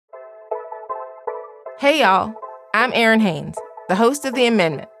Hey y'all, I'm Erin Haynes, the host of The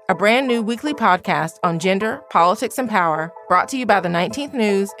Amendment, a brand new weekly podcast on gender, politics, and power, brought to you by the 19th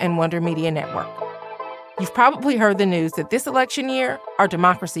News and Wonder Media Network. You've probably heard the news that this election year, our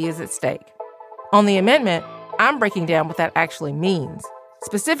democracy is at stake. On The Amendment, I'm breaking down what that actually means,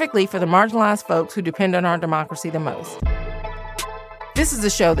 specifically for the marginalized folks who depend on our democracy the most. This is a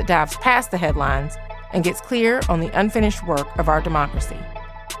show that dives past the headlines and gets clear on the unfinished work of our democracy.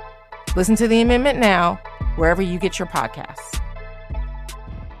 Listen to The Amendment now, wherever you get your podcasts.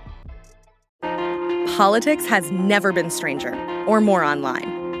 Politics has never been stranger or more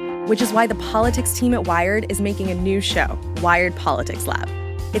online, which is why the politics team at Wired is making a new show, Wired Politics Lab.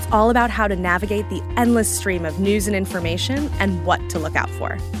 It's all about how to navigate the endless stream of news and information and what to look out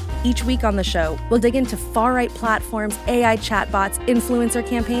for. Each week on the show, we'll dig into far-right platforms, AI chatbots, influencer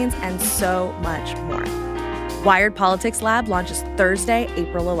campaigns, and so much more. Wired Politics Lab launches Thursday,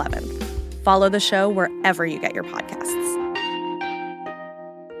 April 11th. Follow the show wherever you get your podcasts.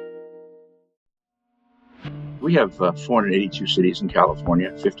 We have 482 cities in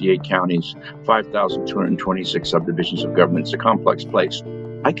California, 58 counties, 5,226 subdivisions of government. It's a complex place.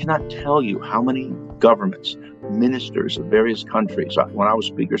 I cannot tell you how many governments, ministers of various countries, when I was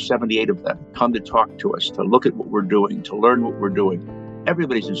speaker, 78 of them, come to talk to us, to look at what we're doing, to learn what we're doing.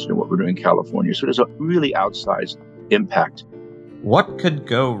 Everybody's interested in what we're doing in California, so there's a really outsized impact. What could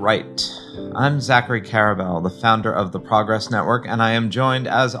go right? I'm Zachary Karabell, the founder of the Progress Network, and I am joined,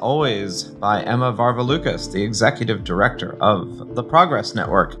 as always, by Emma Varvaloucas, the executive director of the Progress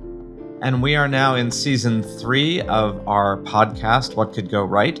Network. And we are now in season 3 of our podcast, What Could Go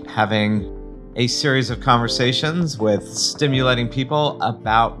Right, having a series of conversations with stimulating people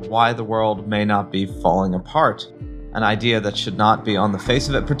about why the world may not be falling apart. An idea that should not be on the face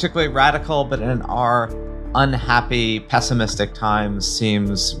of it particularly radical, but in our unhappy, pessimistic times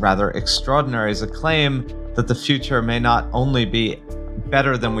seems rather extraordinary as a claim that the future may not only be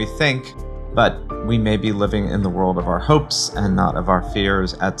better than we think, but we may be living in the world of our hopes and not of our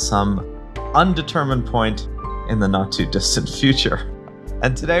fears at some undetermined point in the not too distant future.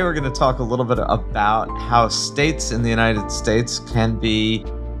 And today we're going to talk a little bit about how states in the United States can be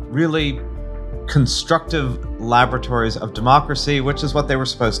really constructive laboratories of democracy, which is what they were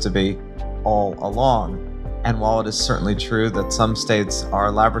supposed to be all along. And while it is certainly true that some states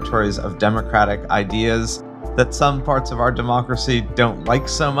are laboratories of democratic ideas that some parts of our democracy don't like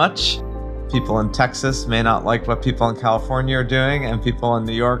so much, people in Texas may not like what people in California are doing, and people in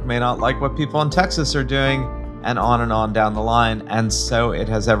New York may not like what people in Texas are doing, and on down the line. And so it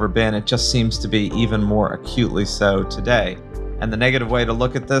has ever been. It just seems to be even more acutely so today. And the negative way to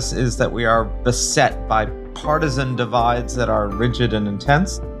look at this is that we are beset by partisan divides that are rigid and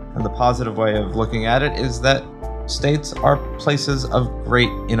intense. And the positive way of looking at it is that states are places of great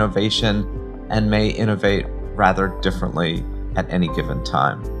innovation and may innovate rather differently at any given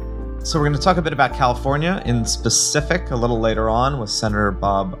time. So we're going to talk a bit about California in specific a little later on with Senator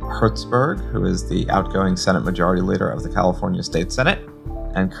Bob Hertzberg, who is the outgoing Senate Majority Leader of the California State Senate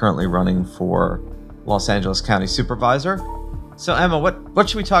and currently running for Los Angeles County Supervisor. So Emma, what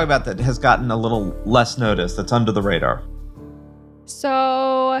should we talk about that has gotten a little less notice, that's under the radar?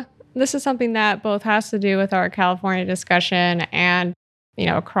 So this is something that both has to do with our California discussion and,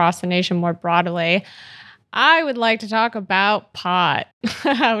 across the nation more broadly. I would like to talk about pot,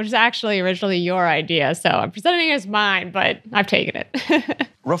 which is actually originally your idea. So I'm presenting it as mine, but I've taken it.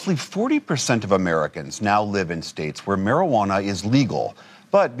 Roughly 40% of Americans now live in states where marijuana is legal.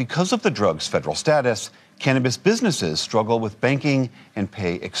 But because of the drug's federal status, cannabis businesses struggle with banking and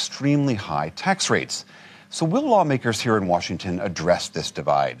pay extremely high tax rates. So will lawmakers here in Washington address this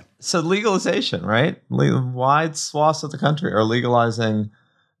divide? So legalization, right? Wide swaths of the country are legalizing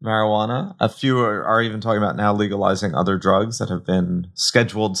marijuana. A few are even talking about now legalizing other drugs that have been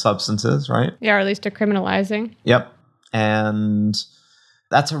scheduled substances, right? Yeah, or at least decriminalizing. Yep. And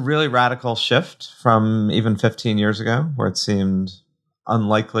that's a really radical shift from even 15 years ago, where it seemed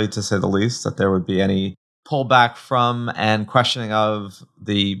unlikely, to say the least, that there would be any pullback from and questioning of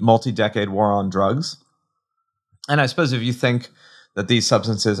the multi-decade war on drugs. And I suppose if you think that these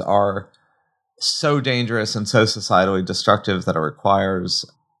substances are so dangerous and so societally destructive that it requires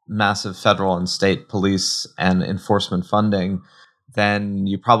massive federal and state police and enforcement funding, then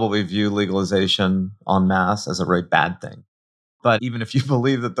you probably view legalization en masse as a very bad thing. But even if you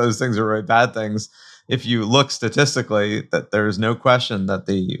believe that those things are very bad things, if you look statistically, that there is no question that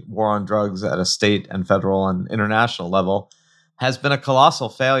the war on drugs at a state and federal and international level has been a colossal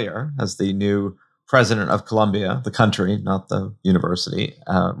failure, as the new president of Columbia, the country, not the university,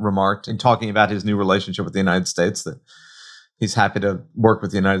 remarked in talking about his new relationship with the United States, that he's happy to work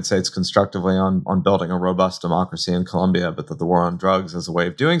with the United States constructively on building a robust democracy in Colombia, but that the war on drugs as a way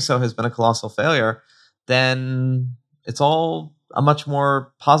of doing so has been a colossal failure, then it's all a much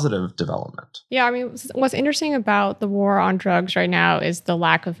more positive development. Yeah, I mean, what's interesting about the war on drugs right now is the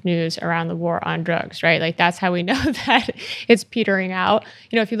lack of news around the war on drugs, right? Like, that's how we know that it's petering out.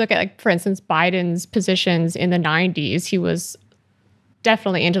 You know, if you look at, like, for instance, Biden's positions in the 90s, he was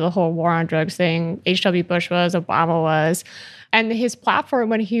definitely into the whole war on drugs thing. H.W. Bush was, Obama was. And his platform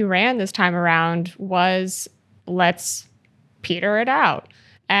when he ran this time around was, let's peter it out.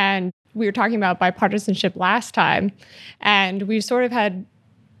 And we were talking about bipartisanship last time, and we sort of had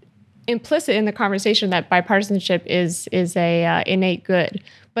implicit in the conversation that bipartisanship is a innate good.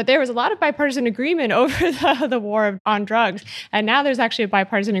 But there was a lot of bipartisan agreement over the war on drugs. And now there's actually a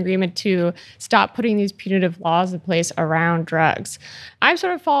bipartisan agreement to stop putting these punitive laws in place around drugs. I'm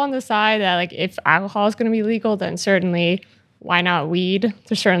sort of falling on the side that, like, if alcohol is going to be legal, then certainly why not weed?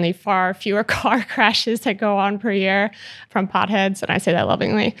 There's certainly far fewer car crashes that go on per year from potheads, and I say that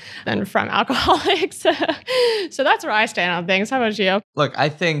lovingly, than from alcoholics. So that's where I stand on things. How about you? Look, I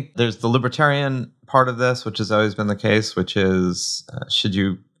think there's the libertarian part of this, which has always been the case, which is should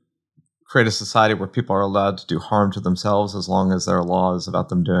you create a society where people are allowed to do harm to themselves as long as there are laws about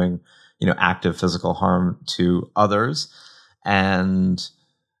them doing, active physical harm to others? And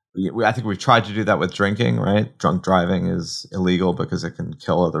I think we've tried to do that with drinking, right? Drunk driving is illegal because it can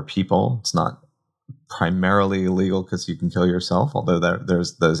kill other people. It's not primarily illegal because you can kill yourself, although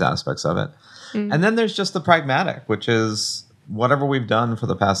there's those aspects of it. Mm-hmm. And then there's just the pragmatic, which is whatever we've done for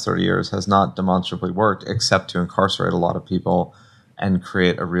the past 30 years has not demonstrably worked except to incarcerate a lot of people and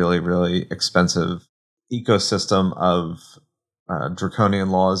create a really, really expensive ecosystem of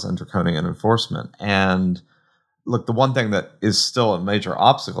draconian laws and draconian enforcement. And look, the one thing that is still a major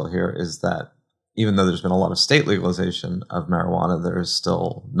obstacle here is that even though there's been a lot of state legalization of marijuana, there is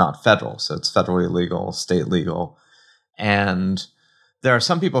still not federal. So it's federally legal, state legal. And there are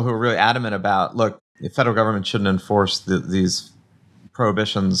some people who are really adamant about, look, the federal government shouldn't enforce these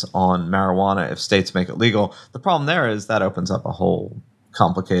prohibitions on marijuana if states make it legal. The problem there is that opens up a whole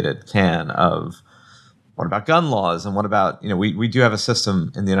complicated can of what about gun laws? And what about, we do have a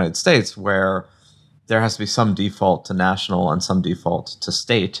system in the United States where there has to be some default to national and some default to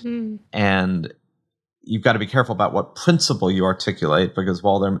state. Mm. And you've got to be careful about what principle you articulate, because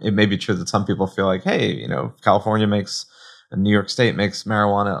while it may be true that some people feel like, hey, California and New York State makes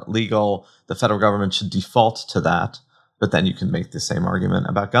marijuana legal, the federal government should default to that. But then you can make the same argument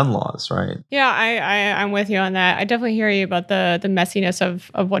about gun laws, right? Yeah, I'm with you on that. I definitely hear you about the messiness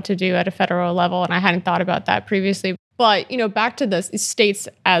of what to do at a federal level, and I hadn't thought about that previously. But, back to the states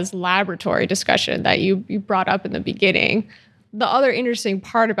as laboratory discussion that you brought up in the beginning. The other interesting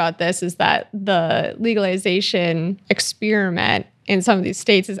part about this is that the legalization experiment in some of these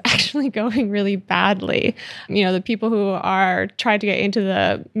states is actually going really badly. The people who are trying to get into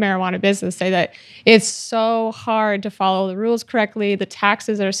the marijuana business say that it's so hard to follow the rules correctly. The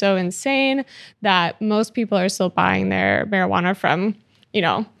taxes are so insane that most people are still buying their marijuana from,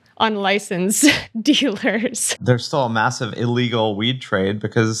 unlicensed dealers. There's still a massive illegal weed trade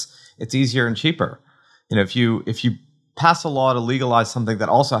because it's easier and cheaper. If you pass a law to legalize something that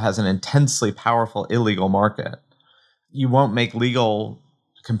also has an intensely powerful illegal market, you won't make legal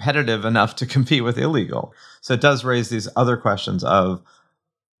competitive enough to compete with illegal. So it does raise these other questions of,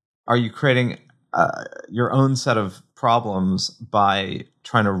 are you creating your own set of problems by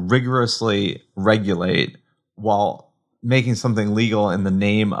trying to rigorously regulate while making something legal in the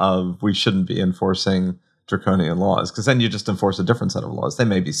name of we shouldn't be enforcing draconian laws? Because then you just enforce a different set of laws. They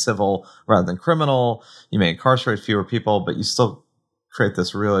may be civil rather than criminal. You may incarcerate fewer people, but you still create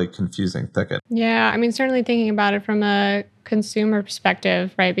this really confusing thicket. Yeah, certainly thinking about it from a consumer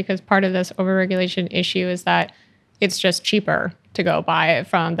perspective, right? Because part of this overregulation issue is that it's just cheaper to go buy it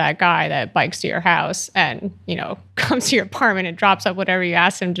from that guy that bikes to your house and, comes to your apartment and drops up whatever you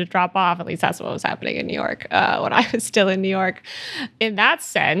asked him to drop off. At least that's what was happening in New York when I was still in New York. In that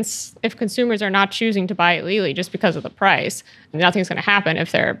sense, if consumers are not choosing to buy it legally just because of the price, nothing's going to happen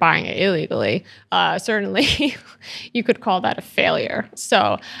if they're buying it illegally. Certainly, you could call that a failure.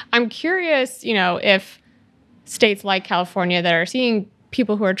 So I'm curious, if states like California that are seeing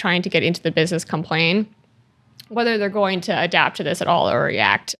people who are trying to get into the business complain, whether they're going to adapt to this at all or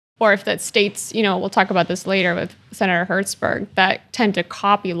react, or if that states, we'll talk about this later with Senator Hertzberg, that tend to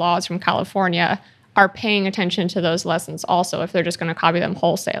copy laws from California are paying attention to those lessons also, if they're just going to copy them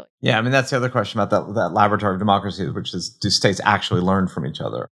wholesale. Yeah, that's the other question about that laboratory of democracy, which is, do states actually learn from each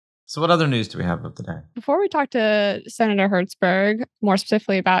other? So what other news do we have of today? Before we talk to Senator Hertzberg, more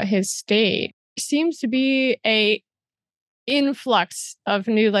specifically about his state, seems to be a influx of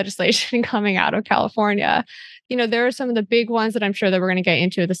new legislation coming out of California. There are some of the big ones that I'm sure that we're going to get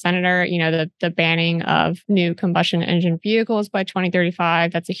into with the senator, the banning of new combustion engine vehicles by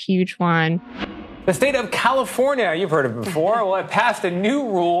 2035. That's a huge one. The state of California, you've heard of it before, well, it passed a new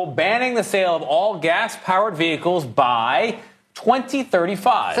rule banning the sale of all gas-powered vehicles by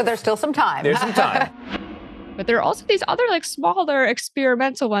 2035. So there's still some time. There's some time. But there are also these other smaller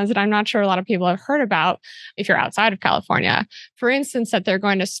experimental ones that I'm not sure a lot of people have heard about if you're outside of California. For instance, that they're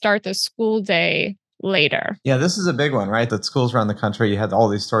going to start the school day later. Yeah, this is a big one, right? That schools around the country, you had all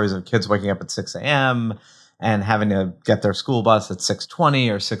these stories of kids waking up at 6 a.m. and having to get their school bus at 6:20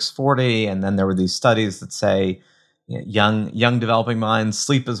 or 6:40. And then there were these studies that say, young developing minds,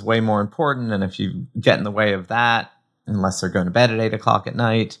 sleep is way more important. And if you get in the way of that, unless they're going to bed at 8 o'clock at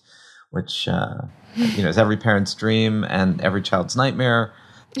night, which is every parent's dream and every child's nightmare,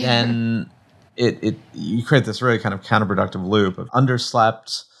 then you create this really kind of counterproductive loop of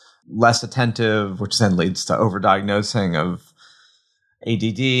underslept, less attentive, which then leads to overdiagnosing of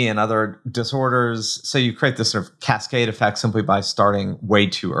ADD and other disorders. So you create this sort of cascade effect simply by starting way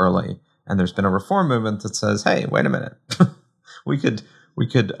too early. And there's been a reform movement that says, hey, wait a minute. we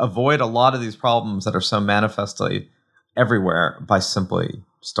could avoid a lot of these problems that are so manifestly everywhere by simply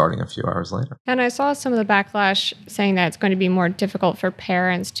starting a few hours later. And I saw some of the backlash saying that it's going to be more difficult for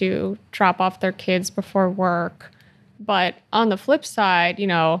parents to drop off their kids before work. But on the flip side,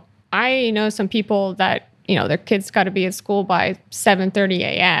 I know some people that, their kids got to be at school by 7:30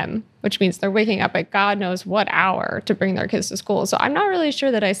 a.m., which means they're waking up at God knows what hour to bring their kids to school. So I'm not really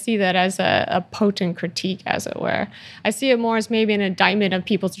sure that I see that as a potent critique, as it were. I see it more as maybe an indictment of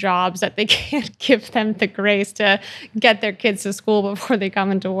people's jobs, that they can't give them the grace to get their kids to school before they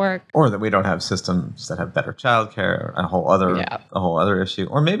come into work. Or that we don't have systems that have better childcare, a whole other issue.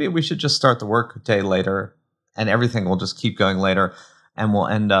 Or maybe we should just start the work day later and everything will just keep going later and we'll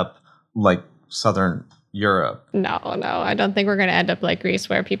end up like Southern Europe. No, I don't think we're going to end up like Greece,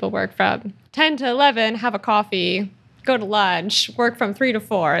 where people work from 10 to 11, have a coffee, go to lunch, work from 3 to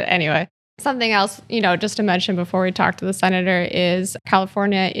 4. Anyway, something else, just to mention before we talk to the senator is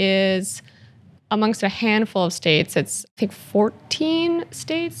California is amongst a handful of states. It's, I think, 14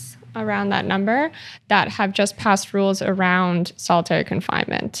 states, around that number, that have just passed rules around solitary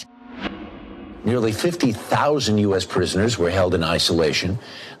confinement. Nearly 50,000 U.S. prisoners were held in isolation.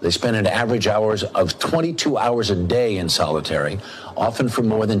 They spent an average hours of 22 hours a day in solitary, often for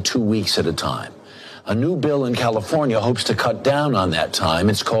more than 2 weeks at a time. A new bill in California hopes to cut down on that time.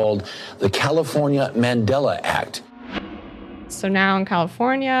 It's called the California Mandela Act. So now in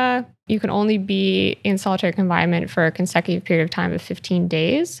California, you can only be in solitary confinement for a consecutive period of time of 15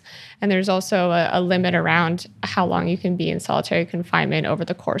 days. And there's also a limit around how long you can be in solitary confinement over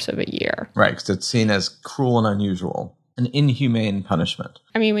the course of a year. Right, because it's seen as cruel and unusual, an inhumane punishment.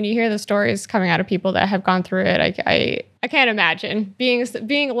 I mean, when you hear the stories coming out of people that have gone through it, I can't imagine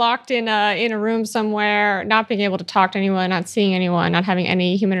being locked in a room somewhere, not being able to talk to anyone, not seeing anyone, not having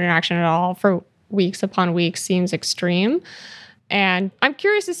any human interaction at all for weeks upon weeks seems extreme. And I'm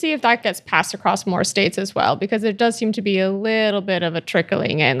curious to see if that gets passed across more states as well, because there does seem to be a little bit of a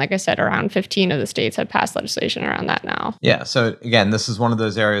trickling in. Like I said, around 15 of the states have passed legislation around that now. Yeah. So again, this is one of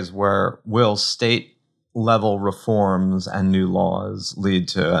those areas where will state level reforms and new laws lead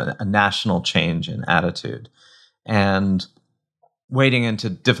to a national change in attitude. And wading into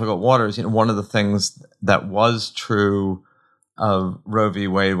difficult waters, one of the things that was true of Roe v.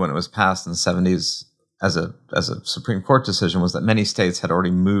 Wade when it was passed in the 70s as a Supreme Court decision was that many states had already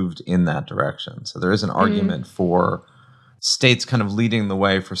moved in that direction. So there is an argument for states kind of leading the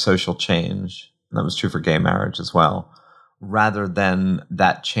way for social change. And that was true for gay marriage as well, rather than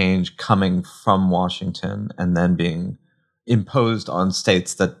that change coming from Washington and then being imposed on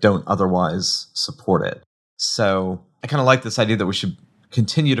states that don't otherwise support it. So I kind of like this idea that we should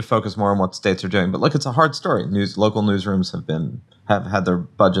continue to focus more on what states are doing. But look, it's a hard story. Local newsrooms have had their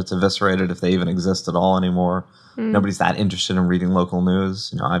budgets eviscerated, if they even exist at all anymore. Nobody's that interested in reading local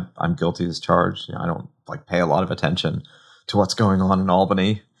news. I'm guilty as charged. I don't pay a lot of attention to what's going on in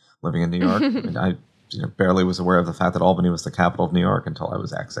Albany, living in New York. I barely was aware of the fact that Albany was the capital of New York until I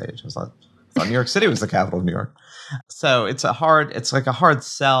was X age. I thought New York City was the capital of New York. So it's like a hard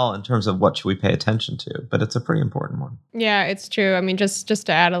sell in terms of what should we pay attention to, but it's a pretty important one. Yeah, it's true. I mean, just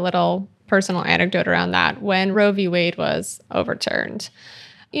to add a little personal anecdote around that, when Roe v. Wade was overturned,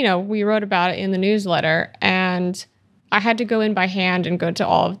 we wrote about it in the newsletter, and I had to go in by hand and go to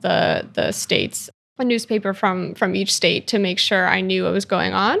all of the states, a newspaper from each state, to make sure I knew what was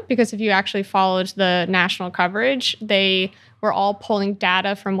going on. Because if you actually followed the national coverage, they were all pulling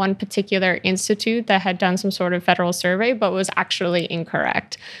data from one particular institute that had done some sort of federal survey, but was actually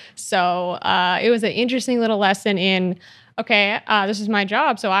incorrect. So it was an interesting little lesson in, okay, this is my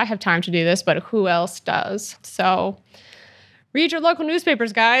job, so I have time to do this, but who else does? So read your local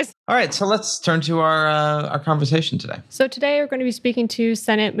newspapers, guys. All right, so let's turn to our conversation today. So today we're going to be speaking to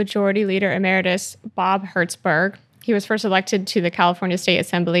Senate Majority Leader Emeritus Bob Hertzberg. He was first elected to the California State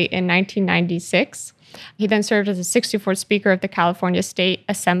Assembly in 1996. He then served as the 64th Speaker of the California State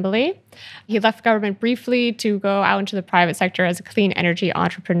Assembly. He left government briefly to go out into the private sector as a clean energy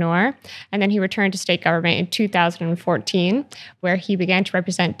entrepreneur. And then he returned to state government in 2014, where he began to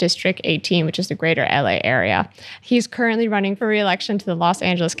represent District 18, which is the greater LA area. He's currently running for re-election to the Los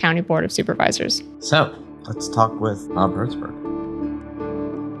Angeles County Board of Supervisors. So let's talk with Bob Hertzberg.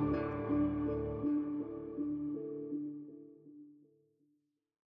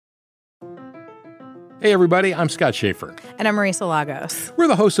 Hey everybody, I'm Scott Schaefer. And I'm Marisa Lagos. We're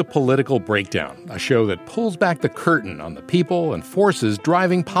the hosts of Political Breakdown, a show that pulls back the curtain on the people and forces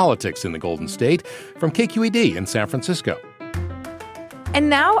driving politics in the Golden State from KQED in San Francisco. And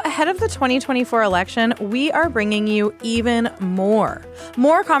now, ahead of the 2024 election, we are bringing you even more.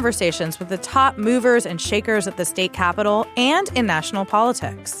 More conversations with the top movers and shakers at the state capitol and in national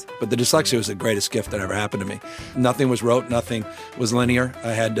politics. But the dyslexia was the greatest gift that ever happened to me. Nothing was rote, nothing was linear.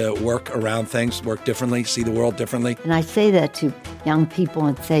 I had to work around things, work differently, see the world differently. And I say that to young people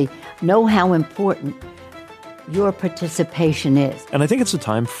and say, know how important your participation is. And I think it's a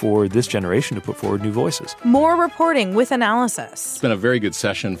time for this generation to put forward new voices. More reporting with analysis. It's been a very good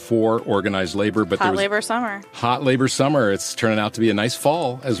session for organized labor. But Hot labor summer. Hot labor summer. It's turning out to be a nice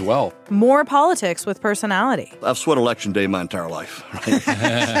fall as well. More politics with personality. I've sweat election day my entire life.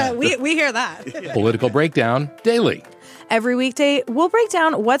 Right? we hear that. Political Breakdown daily. Every weekday, we'll break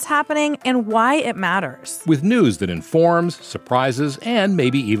down what's happening and why it matters. With news that informs, surprises, and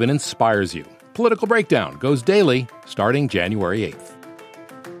maybe even inspires you. Political Breakdown goes daily starting January 8th.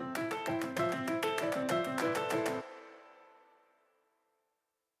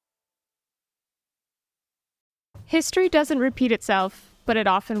 History doesn't repeat itself, but it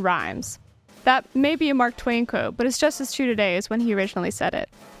often rhymes. That may be a Mark Twain quote, but it's just as true today as when he originally said it.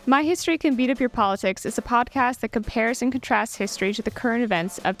 My History Can Beat Up Your Politics is a podcast that compares and contrasts history to the current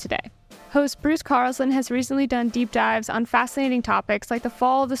events of today. Host Bruce Carlson has recently done deep dives on fascinating topics like the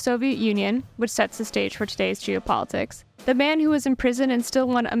fall of the Soviet Union, which sets the stage for today's geopolitics, the man who was in prison and still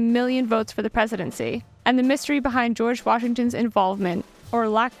won 1 million votes for the presidency, and the mystery behind George Washington's involvement, or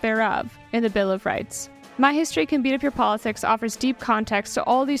lack thereof, in the Bill of Rights. My History Can Beat Up Your Politics offers deep context to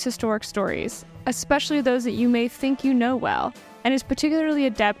all these historic stories, especially those that you may think you know well, and is particularly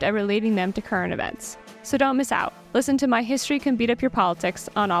adept at relating them to current events. So don't miss out. Listen to My History Can Beat Up Your Politics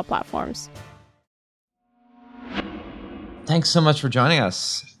on all platforms. Thanks so much for joining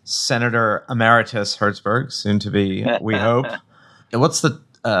us, Senator Emeritus Hertzberg, soon to be, we hope. What's the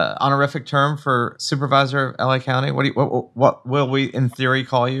honorific term for supervisor of LA County? What will we, in theory,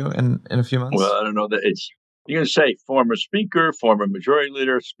 call you in a few months? Well, I don't know that it's. You're going to say former speaker, former majority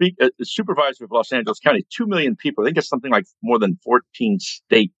leader, supervisor of Los Angeles County, 2 million people. I think it's something like more than 14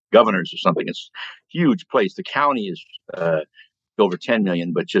 state governors or something. It's a huge place. The county is over 10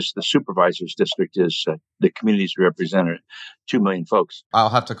 million, but just the supervisor's district is the communities represented, 2 million folks. I'll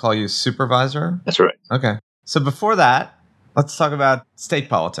have to call you supervisor? That's right. Okay. So before that, let's talk about state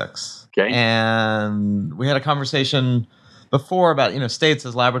politics. Okay. And we had a conversation before about, states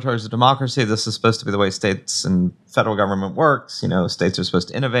as laboratories of democracy. This is supposed to be the way states and federal government works. States are supposed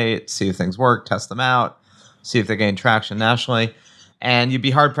to innovate, see if things work, test them out, see if they gain traction nationally. And you'd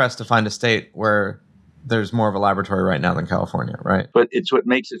be hard-pressed to find a state where there's more of a laboratory right now than California, right? But it's what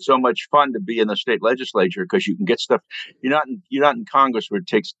makes it so much fun to be in the state legislature, because you can get stuff. You're not in Congress where it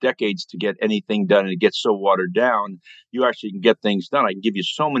takes decades to get anything done and it gets so watered down. You actually can get things done. I can give you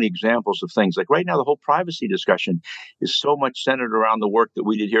so many examples of things. Like right now, the whole privacy discussion is so much centered around the work that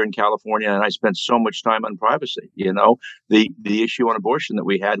we did here in California, and I spent so much time on privacy. The issue on abortion that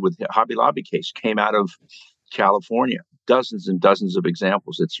we had with the Hobby Lobby case came out of California. Dozens and dozens of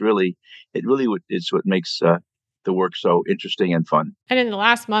examples. It's what makes the work so interesting and fun. And in the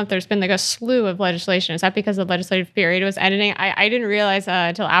last month, there's been like a slew of legislation. Is that because the legislative period was ending? I didn't realize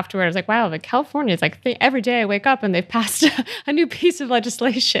until afterward. I was like, wow, but California is like every day I wake up and they've passed a new piece of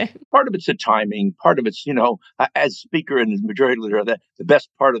legislation. Part of it's the timing. Part of it's, as Speaker and as Majority Leader, the best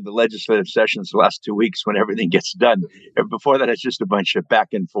part of the legislative session is the last 2 weeks when everything gets done. Before that, it's just a bunch of back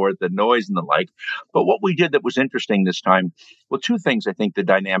and forth, the noise and the like. But what we did that was interesting this time, well, two things, I think, the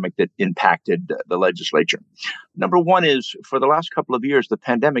dynamic that impacted the legislature. Number one is, for the last couple of years, the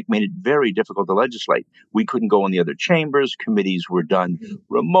pandemic made it very difficult to legislate. We couldn't go in the other chambers. Committees were done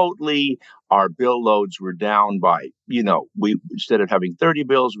remotely. Our bill loads were down by, we instead of having 30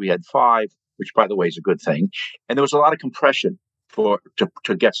 bills, we had 5, which, by the way, is a good thing. And there was a lot of compression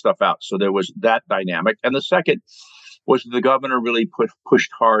to get stuff out. So there was that dynamic. And the second was the governor really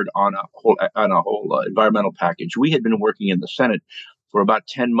pushed hard on a whole environmental package. We had been working in the Senate for about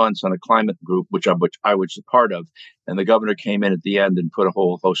 10 months on a climate group, which I was a part of. And the governor came in at the end and put a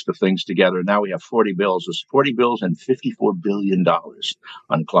whole host of things together. Now we have 40 bills. There's 40 bills and $54 billion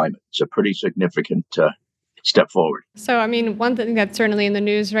on climate. It's a pretty significant step forward. So, I mean, one thing that's certainly in the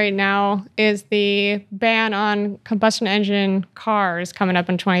news right now is the ban on combustion engine cars coming up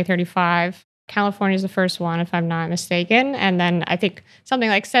in 2035. California is the first one, if I'm not mistaken. And then I think something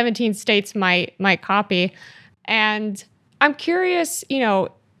like 17 states might copy. And I'm curious,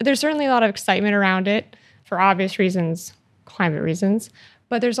 there's certainly a lot of excitement around it for obvious reasons, climate reasons.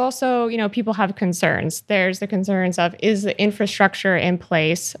 But there's also, people have concerns. There's the concerns of, is the infrastructure in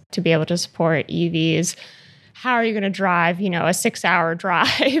place to be able to support EVs? How are you going to drive, a 6-hour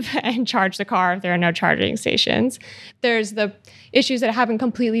drive and charge the car if there are no charging stations? There's the issues that haven't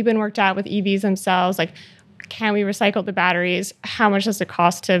completely been worked out with EVs themselves, like, can we recycle the batteries? How much does it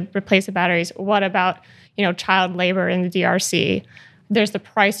cost to replace the batteries? What about, child labor in the DRC? There's the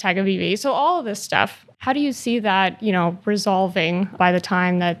price tag of EVs. So all of this stuff, how do you see that, resolving by the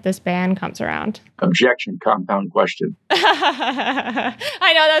time that this ban comes around? Objection, compound question.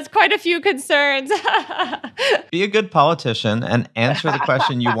 I know that's quite a few concerns. Be a good politician and answer the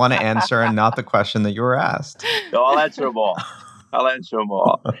question you want to answer and not the question that you were asked. No, I'll answer them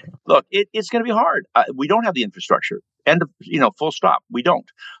all. Look, it's going to be hard. We don't have the infrastructure. End of, full stop. We don't.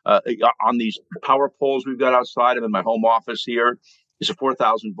 On these power poles we've got outside, I'm in my home office here, is a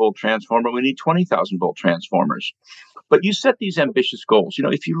 4,000 volt transformer. We need 20,000 volt transformers. But you set these ambitious goals.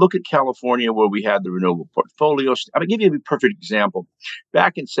 If you look at California, where we had the renewable portfolios, I'm going to give you a perfect example.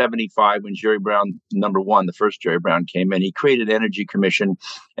 Back in 75, when Jerry Brown, the first Jerry Brown came in, he created an energy commission,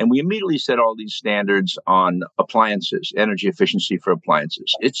 and we immediately set all these standards on appliances, energy efficiency for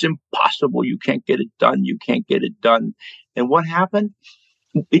appliances. It's impossible. You can't get it done. And what happened?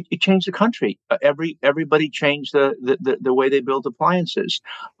 It changed the country. Everybody changed the way they built appliances.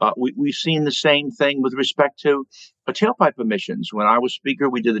 We've seen the same thing with respect to tailpipe emissions. When I was speaker,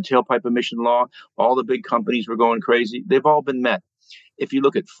 we did the tailpipe emission law. All the big companies were going crazy. They've all been met. If you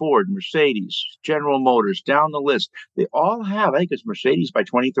look at Ford, Mercedes, General Motors, down the list, they all have, I think it's Mercedes by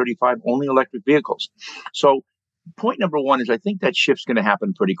 2035, only electric vehicles. So point number one is, I think that shift's going to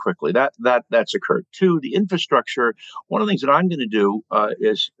happen pretty quickly. That's occurred. 2, the infrastructure. One of the things that I'm going to do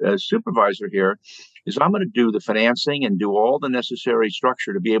is, as supervisor here, is I'm going to do the financing and do all the necessary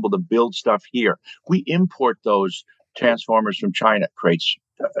structure to be able to build stuff here. We import those transformers from China. Creates,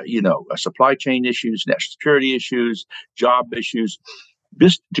 supply chain issues, national security issues, job issues.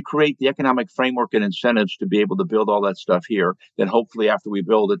 Just to create the economic framework and incentives to be able to build all that stuff here, then hopefully after we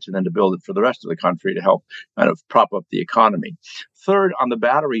build it, to build it for the rest of the country to help kind of prop up the economy. Third, on the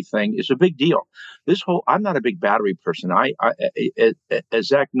battery thing, is a big deal. I'm not a big battery person. As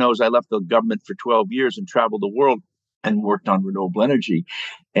Zach knows, I left the government for 12 years and traveled the world and worked on renewable energy.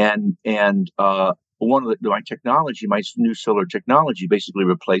 One of my technology, my new solar technology, basically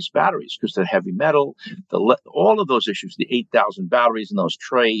replaced batteries because the heavy metal, all of those issues, the 8,000 batteries in those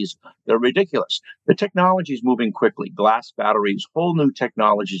trays, they're ridiculous. The technology is moving quickly. Glass batteries, whole new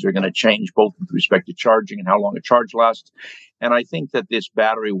technologies are going to change both with respect to charging and how long a charge lasts. And I think that this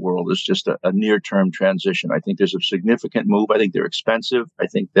battery world is just a near-term transition. I think there's a significant move. I think they're expensive. I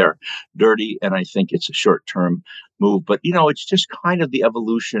think they're dirty. And I think it's a short-term move. But, it's just kind of the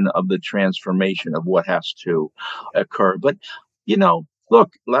evolution of the transformation of what has to occur. But,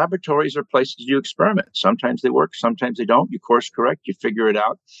 look, laboratories are places you experiment. Sometimes they work. Sometimes they don't. You course correct. You figure it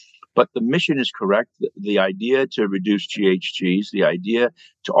out. But the mission is correct. The idea to reduce GHGs, the idea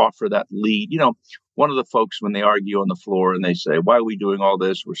to offer that lead, one of the folks, when they argue on the floor and they say, why are we doing all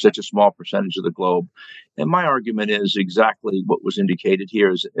this? We're such a small percentage of the globe. And my argument is exactly what was indicated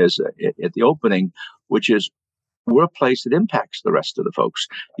here as at the opening, which is we're a place that impacts the rest of the folks.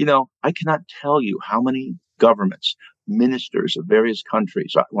 I cannot tell you how many governments, ministers of various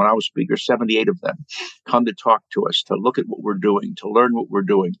countries, when I was speaker, 78 of them come to talk to us, to look at what we're doing, to learn what we're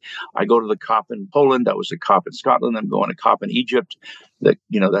doing. I go to the COP in Poland. I was a COP in Scotland. I'm going to COP in Egypt.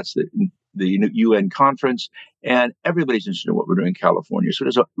 That's the UN conference, and everybody's interested in what we're doing in California. So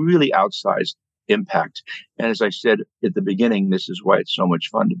there's a really outsized impact. And as I said at the beginning, this is why it's so much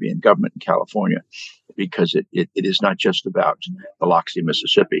fun to be in government in California, because it is not just about Biloxi,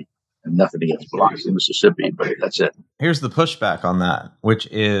 Mississippi. And nothing against Biloxi, Mississippi, but that's it. Here's the pushback on that, which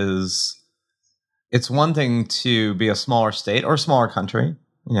is it's one thing to be a smaller state or a smaller country.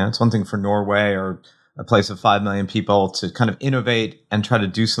 It's one thing for Norway or a place of 5 million people to kind of innovate and try to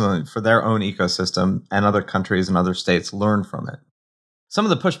do something for their own ecosystem, and other countries and other states learn from it. Some of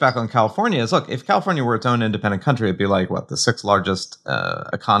the pushback on California is, look, if California were its own independent country, it'd be like, what, the 6th largest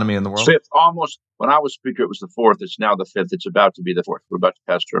economy in the world? 5th, almost. When I was speaker, it was the 4th. It's now the 5th. It's about to be the 4th. We're about to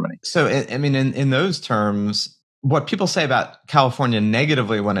pass Germany. So, I mean, in those terms, what people say about California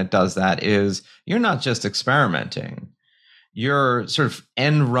negatively when it does that is you're not just experimenting. You're sort of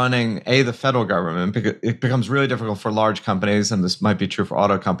end running, the federal government, because it becomes really difficult for large companies, and this might be true for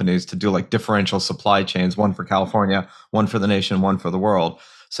auto companies, to do like differential supply chains, one for California, one for the nation, one for the world.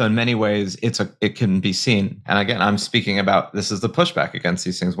 So in many ways, it can be seen. And again, I'm speaking about, this is the pushback against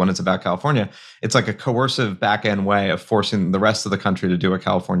these things when it's about California. It's like a coercive back end way of forcing the rest of the country to do what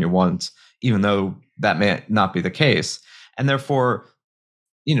California wants, even though that may not be the case. And therefore,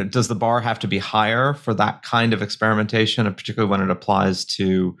 does the bar have to be higher for that kind of experimentation, and particularly when it applies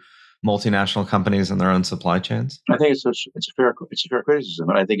to multinational companies and their own supply chains? I think it's a fair criticism,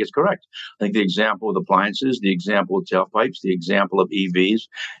 and I think it's correct. I think the example of appliances, the example of tailpipes, the example of EVs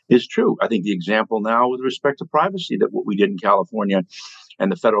is true. I think the example now with respect to privacy, that what we did in California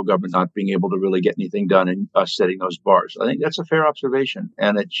and the federal government not being able to really get anything done in setting those bars, I think that's a fair observation,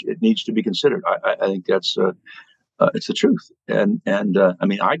 and it needs to be considered. I think that's it's the truth, and I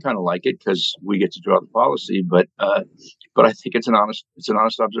mean, I kind of like it because we get to draw the policy, but I think it's an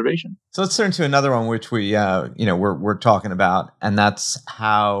honest observation. So let's turn to another one, which we're talking about, and that's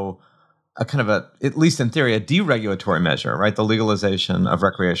how a kind of at least in theory, a deregulatory measure, right? The legalization of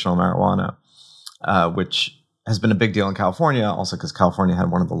recreational marijuana, which has been a big deal in California, also because California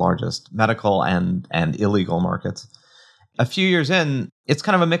had one of the largest medical and illegal markets. A few years in, it's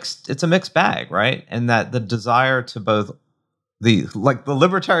kind of a mixed bag, right? And that the desire to both the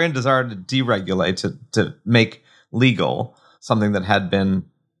libertarian desire to deregulate, to make legal something that had been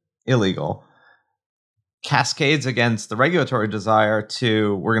illegal, cascades against the regulatory desire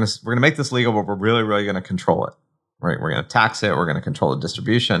to we're gonna make this legal, but we're really, really gonna control it. Right? We're gonna tax it, we're gonna control the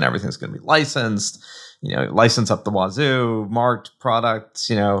distribution, everything's gonna be licensed, license up the wazoo, marked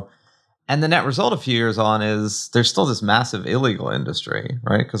products, And the net result a few years on is there's still this massive illegal industry,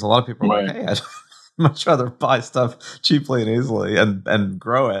 right? Because a lot of people are like, hey, I'd much rather buy stuff cheaply and easily and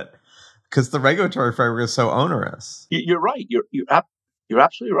grow it, because the regulatory framework is so onerous. You're right. You're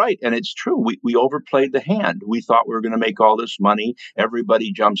absolutely right. And it's true. We overplayed the hand. We thought we were going to make all this money.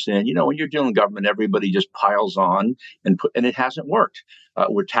 Everybody jumps in. When you're dealing with government, everybody just piles on and it hasn't worked.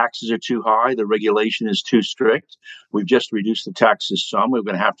 Where taxes are too high, the regulation is too strict. We've just reduced the taxes some. We're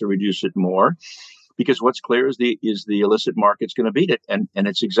going to have to reduce it more, because what's clear is the illicit market's going to beat it. And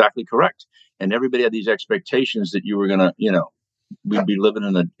it's exactly correct. And everybody had these expectations that you were going to, we'd be living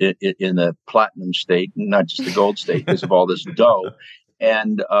in the platinum state, not just the gold state, because of all this dough.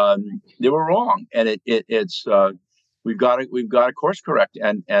 And they were wrong. And it's we've got to course correct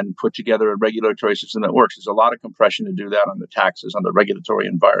and put together a regulatory system that works. There's a lot of compression to do that on the taxes, on the regulatory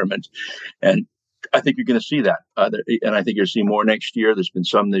environment, and I think you're going to see that. And I think you'll see more next year. There's been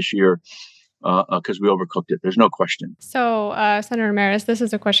some this year because we overcooked it. There's no question. So, Senator Ramirez, this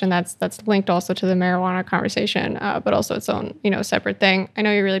is a question that's linked also to the marijuana conversation, but also its own separate thing. I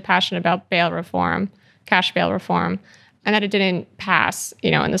know you're really passionate about bail reform, cash bail reform, and that it didn't pass,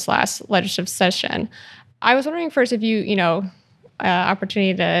 in this last legislative session. I was wondering first if you,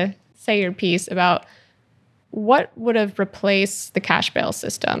 opportunity to say your piece about what would have replaced the cash bail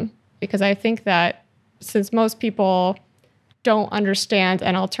system, because I think that since most people don't understand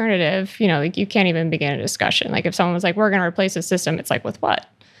an alternative, you can't even begin a discussion. Like if someone was like, we're going to replace the system, it's like, with what?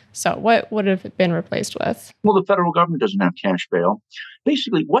 So what would have been replaced with? Well, the federal government doesn't have cash bail.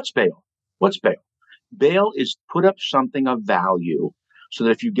 Basically, what's bail? Bail is put up something of value so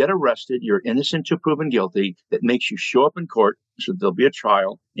that if you get arrested, you're innocent till proven guilty. That makes you show up in court, so there'll be a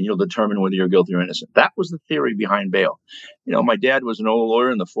trial, and you'll determine whether you're guilty or innocent. That was the theory behind bail. My dad was an old lawyer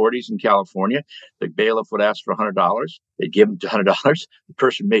in the 40s in California. The bailiff would ask for $100. They'd give him $100. The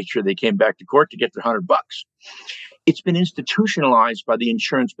person made sure they came back to court to get their $100. It's been institutionalized by the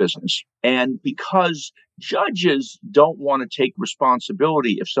insurance business. And because judges don't want to take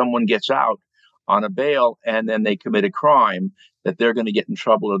responsibility if someone gets out on a bail and then they commit a crime, that they're going to get in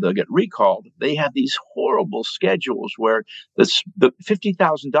trouble or they'll get recalled. They have these horrible schedules where the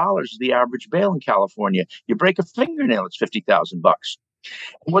 $50,000 is the average bail in California. You break a fingernail, it's $50,000.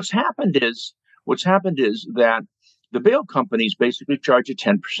 What's happened is that the bail companies basically charge you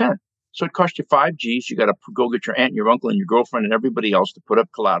 10%. So it cost you 5 Gs. You got to go get your aunt and your uncle and your girlfriend and everybody else to put up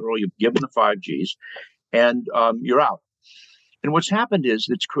collateral. You give them the 5 Gs, and you're out. And what's happened is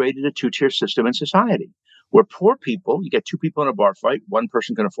it's created a two-tier system in society where poor people, you get two people in a bar fight, one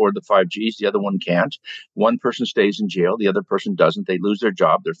person can afford the 5 Gs, the other one can't. One person stays in jail, the other person doesn't. They lose their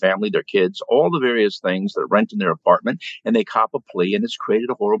job, their family, their kids, all the various things, their rent in their apartment, and they cop a plea, and it's created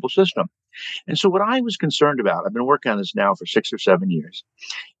a horrible system. And so what I was concerned about, I've been working on this now for 6 or 7 years,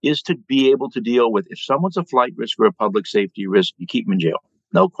 is to be able to deal with if someone's a flight risk or a public safety risk, you keep them in jail.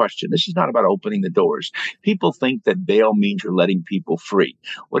 No question. This is not about opening the doors. People think that bail means you're letting people free.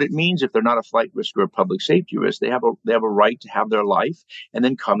 What it means, if they're not a flight risk or a public safety risk, they have a right to have their life and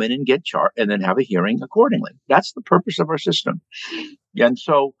then come in and get charged and then have a hearing accordingly. That's the purpose of our system. And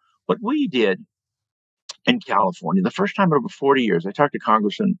so what we did in California, the first time in over 40 years, I talked to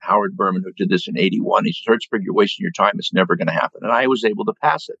Congressman Howard Berman, who did this in 81. He said, Hertzberg, you're wasting your time. It's never going to happen. And I was able to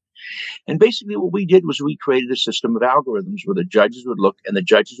pass it. And basically what we did was we created a system of algorithms where the judges would look and the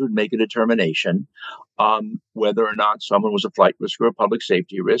judges would make a determination whether or not someone was a flight risk or a public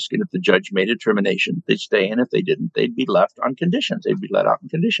safety risk. And if the judge made a determination, they'd stay in. If they didn't, they'd be left on conditions. They'd be let out on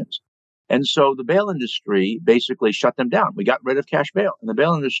conditions. And so the bail industry basically shut them down. We got rid of cash bail. And the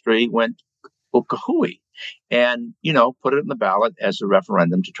bail industry went kahooey and, put it in the ballot as a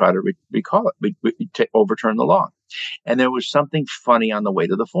referendum to try to recall it, to overturn the law. And there was something funny on the way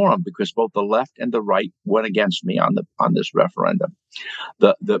to the forum because both the left and the right went against me on this referendum.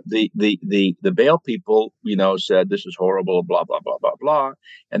 The bail people, said this is horrible, blah, blah, blah, blah, blah.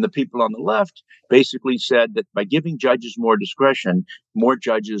 And the people on the left basically said that by giving judges more discretion, more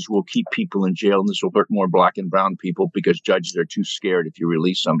judges will keep people in jail. And this will hurt more black and brown people because judges are too scared. If you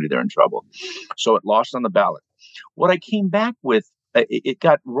release somebody, they're in trouble. So it lost on the ballot. What I came back with, it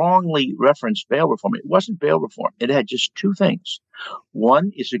got wrongly referenced bail reform. It wasn't bail reform. It had just two things.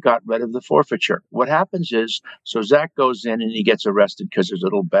 One is it got rid of the forfeiture. What happens is, so Zach goes in and he gets arrested because there's a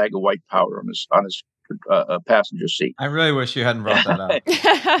little bag of white powder on his passenger seat. I really wish you hadn't brought that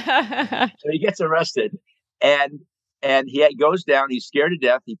up. So he gets arrested and he goes down. He's scared to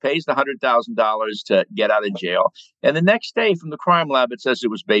death. He pays the $100,000 to get out of jail. And the next day from the crime lab, it says it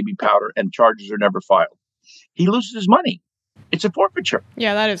was baby powder and charges are never filed. He loses his money. It's a forfeiture.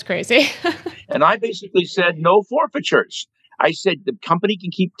 Yeah, that is crazy. And I basically said no forfeitures. I said the company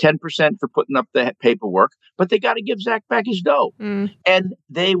can keep 10% for putting up the paperwork, but they got to give Zach back his dough. And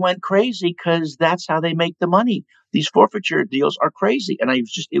they went crazy because that's how they make the money. These forfeiture deals are crazy. And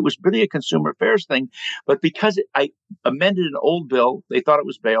it was really a consumer affairs thing. But because I amended an old bill, they thought it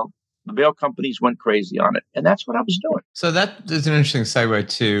was bail. The bail companies went crazy on it. And that's what I was doing. So that is an interesting segue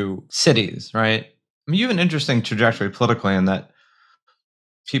to cities, right? I mean, you have an interesting trajectory politically in that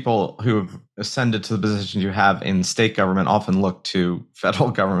people who have ascended to the positions you have in state government often look to federal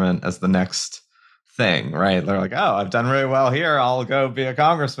government as the next thing, right? They're like, oh, I've done really well here. I'll go be a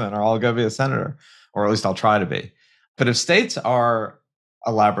congressman or I'll go be a senator, or at least I'll try to be. But if states are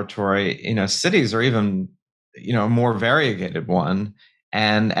a laboratory, cities are even, a more variegated one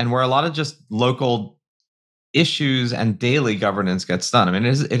and where a lot of just local issues and daily governance gets done. I mean,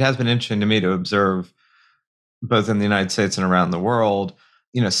 it has been interesting to me to observe both in the United States and around the world.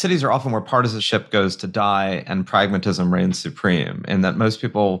 Cities are often where partisanship goes to die and pragmatism reigns supreme. And that most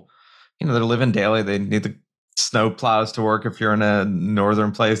people, that live in daily, they need the snow plows to work. If you're in a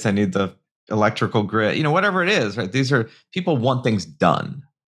northern place, they need the electrical grid, whatever it is, right? These are people want things done.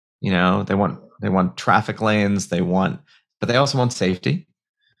 They want traffic lanes, but they also want safety.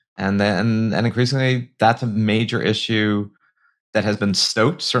 And increasingly that's a major issue that has been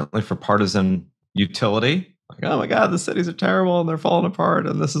stoked, certainly for partisan utility. Like, oh my God, the cities are terrible and they're falling apart.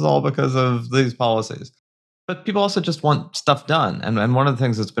 And this is all because of these policies. But people also just want stuff done. And one of the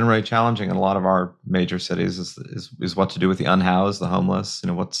things that's been really challenging in a lot of our major cities is what to do with the unhoused, the homeless.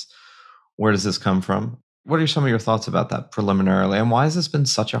 Where does this come from? What are some of your thoughts about that preliminarily? And why has this been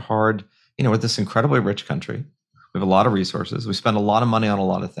such a hard, we're this incredibly rich country. We have a lot of resources. We spend a lot of money on a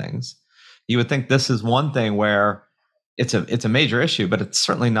lot of things. You would think this is one thing where it's a major issue, but it's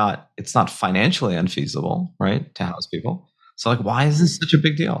certainly not, it's not financially unfeasible, right, to house people. So why is this such a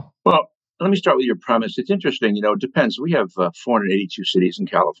big deal? Well, let me start with your premise. It's interesting. It depends. We have 482 cities in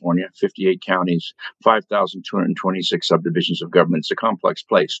California, 58 counties, 5,226 subdivisions of government. It's a complex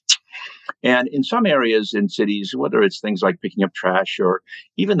place. And in some areas in cities, whether it's things like picking up trash or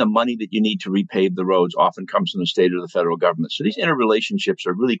even the money that you need to repave the roads often comes from the state or the federal government. So these interrelationships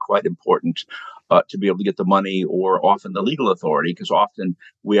are really quite important to be able to get the money or often the legal authority, because often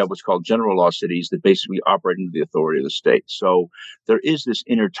we have what's called general law cities that basically operate under the authority of the state. So there is this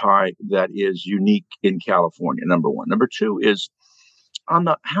intertie that is unique in California, number one. Number two is on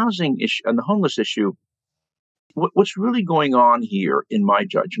the housing issue, on the homeless issue, what's really going on here, in my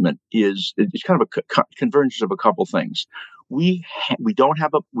judgment, is it's kind of a convergence of a couple things. We don't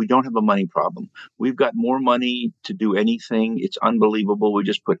have a money problem. We've got more money to do anything. It's unbelievable. We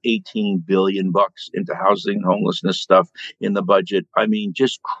just put $18 billion into housing and homelessness stuff in the budget. I mean,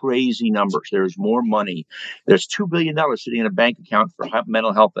 just crazy numbers. There's more money. There's $2 billion sitting in a bank account for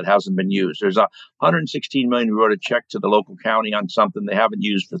mental health that hasn't been used. There's $116 million. We wrote a check to the local county on something they haven't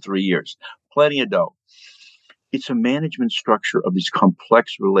used for 3 years. Plenty of dough. It's a management structure of these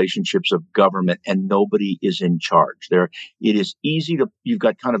complex relationships of government, and nobody is in charge. It is easy you've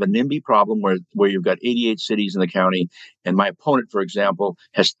got kind of a NIMBY problem where you've got 88 cities in the county, and my opponent, for example,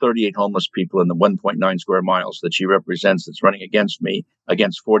 has 38 homeless people in the 1.9 square miles that she represents that's running against me,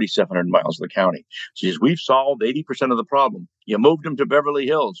 against 4,700 miles of the county. She says, we've solved 80% of the problem. You moved them to Beverly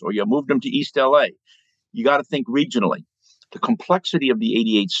Hills, or you moved them to East LA. You got to think regionally. The complexity of the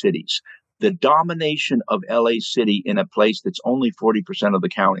 88 cities, the domination of LA City in a place that's only 40% of the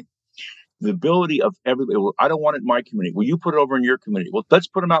county, the ability of everybody, well, I don't want it in my community. Well, you put it over in your community. Well, let's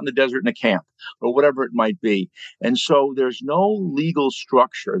put them out in the desert in a camp or whatever it might be. And so there's no legal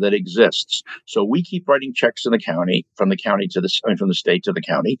structure that exists. So we keep writing checks in the county, from the state to the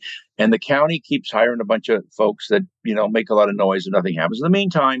county, and the county keeps hiring a bunch of folks that, make a lot of noise and nothing happens. In the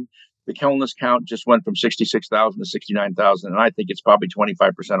meantime, the homeless count just went from 66,000 to 69,000, and I think it's probably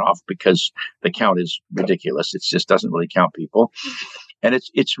 25% off because the count is ridiculous. It just doesn't really count people, and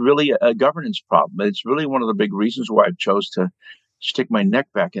it's really a governance problem. It's really one of the big reasons why I chose to stick my neck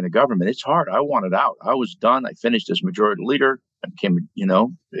back into government. It's hard. I wanted out. I was done. I finished as majority leader. I became,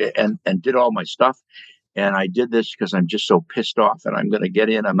 and did all my stuff. And I did this because I'm just so pissed off, and I'm going to get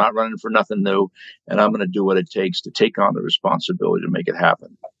in. I'm not running for nothing new, and I'm going to do what it takes to take on the responsibility to make it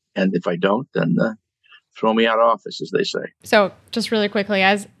happen. And if I don't, then throw me out of office, as they say. So just really quickly,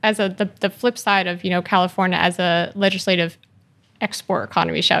 as the flip side of, California as a legislative export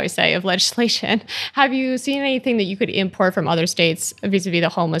economy, shall we say, of legislation, have you seen anything that you could import from other states vis-a-vis the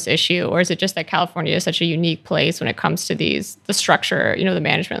homeless issue? Or is it just that California is such a unique place when it comes to the structure, the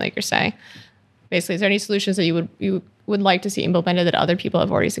management, like you're saying? Basically, is there any solutions that you would like to see implemented that other people have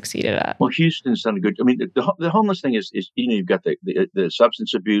already succeeded at? Well, Houston's done a good. I mean, the homeless thing is you've got the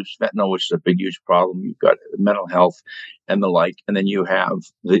substance abuse, fentanyl, which is a big, huge problem. You've got mental health and the like, and then you have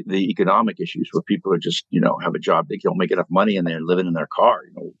the economic issues where people are just have a job, they don't make enough money, and they're living in their car.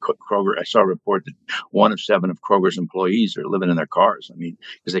 Kroger. I saw a report that 1 of 7 of Kroger's employees are living in their cars. I mean,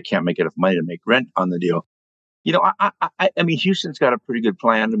 because they can't make enough money to make rent on the deal. I mean, Houston's got a pretty good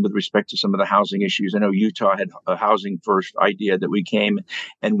plan with respect to some of the housing issues. I know Utah had a housing first idea that we came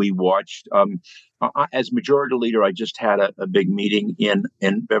and we watched. As majority leader, I just had a big meeting in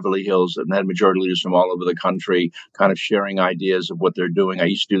Beverly Hills and had majority leaders from all over the country kind of sharing ideas of what they're doing. I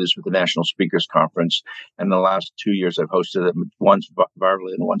used to do this with the National Speakers Conference. And the last 2 years, I've hosted it once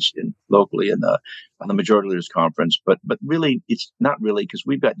virtually and once locally on the Majority Leaders Conference. But really, it's not really, because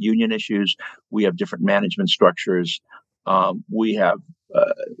we've got union issues. We have different management structures. We have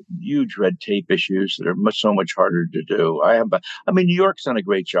huge red tape issues that are so much harder to do. New York's done a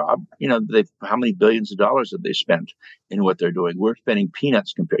great job. How many billions of dollars have they spent in what they're doing? We're spending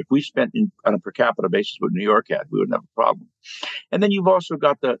peanuts compared. If we spent on a per capita basis what New York had, we wouldn't have a problem. And then you've also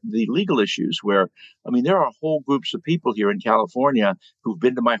got the legal issues where, there are whole groups of people here in California who've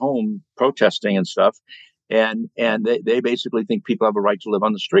been to my home protesting and stuff. And they basically think people have a right to live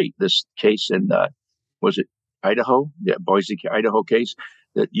on the street. This case in, was it Idaho? Yeah, Boise, Idaho case,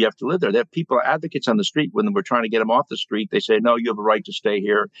 that you have to live there. There are people, advocates on the street, when we're trying to get them off the street, they say, no, you have a right to stay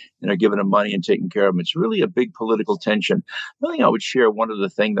here, and they're giving them money and taking care of them. It's really a big political tension. The thing I would share, one of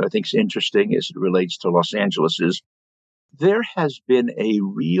the things that I think is interesting as it relates to Los Angeles is there has been a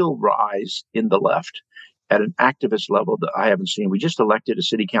real rise in the left at an activist level that I haven't seen. We just elected a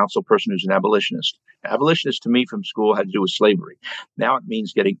city council person who's an abolitionist. Abolitionist to me from school had to do with slavery. Now it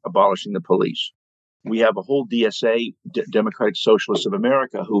means abolishing the police. We have a whole DSA, Democratic Socialists of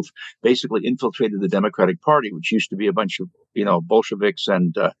America, who've basically infiltrated the Democratic Party, which used to be a bunch of, Bolsheviks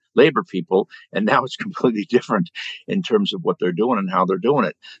and labor people. And now it's completely different in terms of what they're doing and how they're doing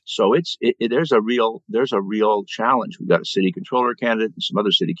it. So there's a real challenge. We've got a city controller candidate and some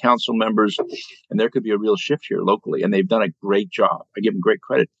other city council members, and there could be a real shift here locally. And they've done a great job. I give them great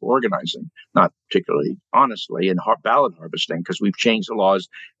credit for organizing, not particularly honestly, in ballot harvesting, because we've changed the laws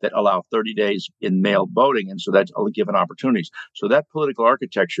that allow 30 days in mail voting. And so that's given opportunities. So that political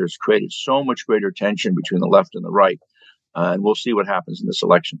architecture has created so much greater tension between the left and the right. And we'll see what happens in this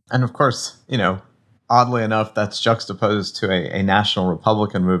election. And of course, oddly enough, that's juxtaposed to a national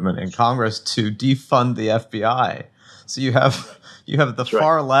Republican movement in Congress to defund the FBI. So you have the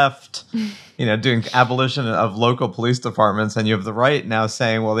far left, doing abolition of local police departments, and you have the right now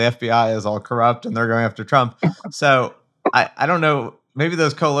saying, well, the FBI is all corrupt and they're going after Trump. So I don't know. Maybe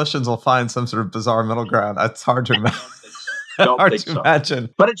those coalitions will find some sort of bizarre middle ground. It's hard to imagine. Imagine.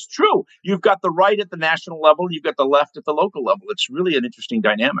 But it's true. You've got the right at the national level. You've got the left at the local level. It's really an interesting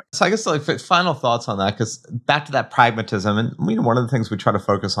dynamic. So I guess final thoughts on that, because back to that pragmatism, and one of the things we try to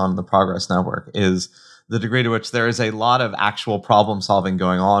focus on in the Progress Network is the degree to which there is a lot of actual problem solving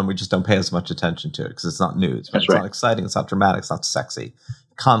going on. We just don't pay as much attention to it because it's not news. It's not exciting. It's not dramatic. It's not sexy.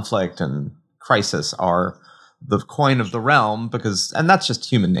 Conflict and crisis are the coin of the realm and that's just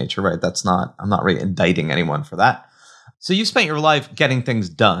human nature, right? I'm not really indicting anyone for that. So you spent your life getting things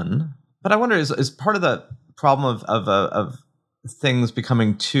done, but I wonder, is part of the problem of things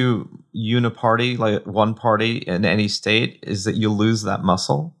becoming too uniparty, like one party in any state, is that you lose that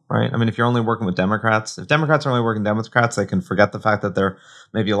muscle, right? I mean, if you're only working with Democrats, if Democrats are only working with Democrats, they can forget the fact that there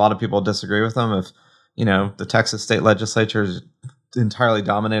may be a lot of people disagree with them. If, the Texas state legislature is entirely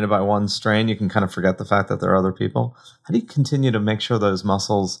dominated by one strain, you can kind of forget the fact that there are other people. How do you continue to make sure those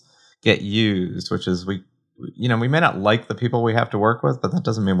muscles get used, which is we may not like the people we have to work with, but that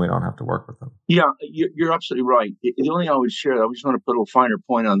doesn't mean we don't have to work with them. Yeah, you're absolutely right. The only thing I would share, I just want to put a little finer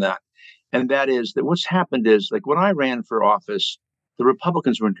point on that. And that is that what's happened is, like when I ran for office, the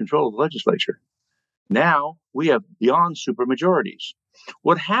Republicans were in control of the legislature. Now we have beyond supermajorities.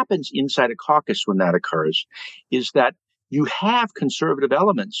 What happens inside a caucus when that occurs is that you have conservative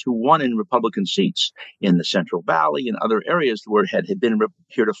elements who won in Republican seats in the Central Valley and other areas where had been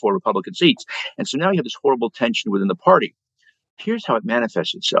heretofore Republican seats. And so now you have this horrible tension within the party. Here's how it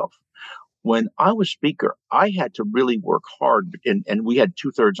manifests itself. When I was speaker, I had to really work hard, and we had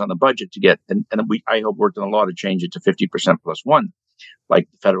 2/3 on the budget to get, I worked on a law to change it to 50% plus one, like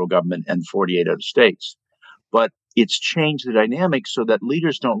the federal government and 48 other states. But it's changed the dynamic so that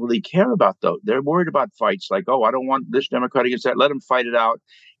leaders don't really care about those. They're worried about fights like, oh, I don't want this Democrat against that. Let them fight it out.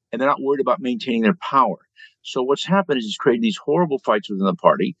 And they're not worried about maintaining their power. So what's happened is it's created these horrible fights within the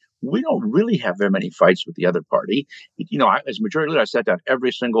party. We don't really have very many fights with the other party. As majority leader, I sat down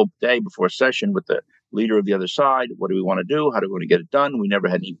every single day before session with the leader of the other side. What do we want to do? How do we want to get it done? We never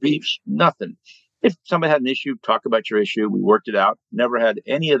had any beefs, nothing. If somebody had an issue, talk about your issue. We worked it out. Never had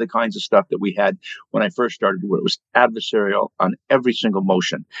any of the kinds of stuff that we had when I first started, where it was adversarial on every single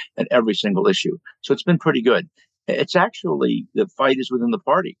motion and every single issue. So it's been pretty good. It's actually, the fight is within the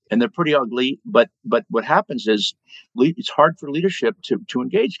party, and they're pretty ugly. But what happens is it's hard for leadership to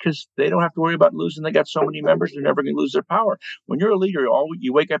engage because they don't have to worry about losing. They got so many members, they're never going to lose their power. When you're a leader,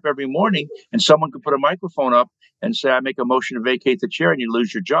 you wake up every morning and someone can put a microphone up and say, I make a motion to vacate the chair, and you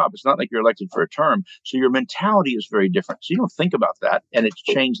lose your job. It's not like you're elected for a term. So your mentality is very different. So you don't think about that, and it's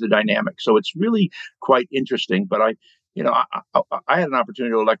changed the dynamic. So it's really quite interesting. But I had an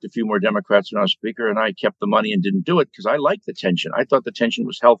opportunity to elect a few more Democrats when I was speaker, and I kept the money and didn't do it because I liked the tension. I thought the tension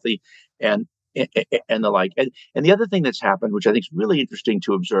was healthy and the like. And the other thing that's happened, which I think is really interesting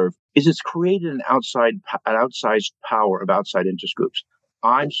to observe, is it's created an outsized power of outside interest groups.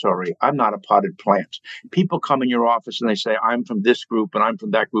 I'm sorry, I'm not a potted plant. People come in your office and they say, I'm from this group and I'm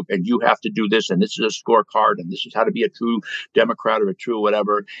from that group, and you have to do this, and this is a scorecard, and this is how to be a true Democrat or a true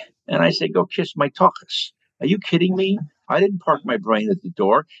whatever. And I say, go kiss my tuchus. Are you kidding me? I didn't park my brain at the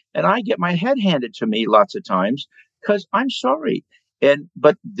door, and I get my head handed to me lots of times because I'm sorry.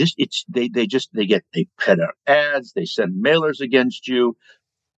 But they put out ads, they send mailers against you,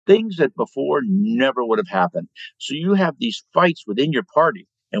 things that before never would have happened. So you have these fights within your party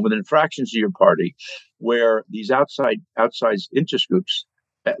and within fractions of your party where these outside interest groups,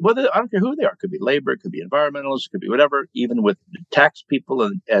 whether, I don't care who they are, it could be labor, it could be environmentalists, it could be whatever, even with tax people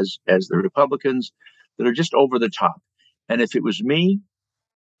and as the Republicans, that are just over the top. And if it was me,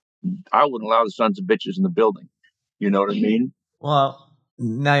 I wouldn't allow the sons of bitches in the building. You know what I mean? Well,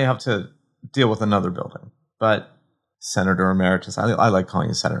 now you have to deal with another building. But Senator Emeritus, I like calling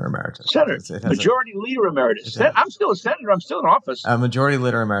you Senator Emeritus. Majority Leader Emeritus. I'm still a senator. I'm still in office. Majority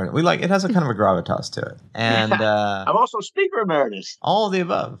Leader Emeritus. It has a kind of a gravitas to it. And I'm also Speaker Emeritus. All of the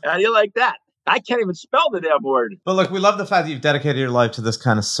above. How do you like that? I can't even spell the damn word. But look, we love the fact that you've dedicated your life to this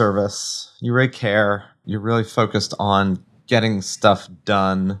kind of service. You really care. You're really focused on getting stuff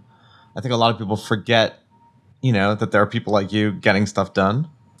done. I think a lot of people forget, that there are people like you getting stuff done.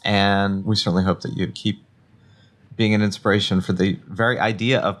 And we certainly hope that you keep being an inspiration for the very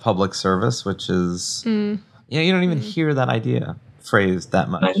idea of public service, which is, you don't even hear that idea phrased that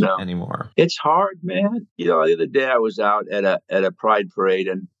much anymore. It's hard, man. The other day I was out at a pride parade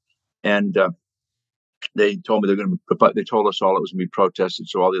and They told me they told us all it was going to be protested,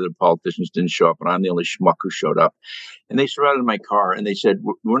 so all the other politicians didn't show up, and I'm the only schmuck who showed up. And they surrounded my car, and they said,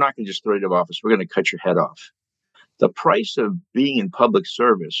 we're not going to just throw you out of office. We're going to cut your head off. The price of being in public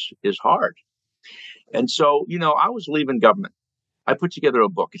service is hard. And so, I was leaving government. I put together a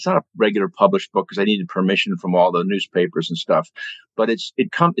book. It's not a regular published book because I needed permission from all the newspapers and stuff. But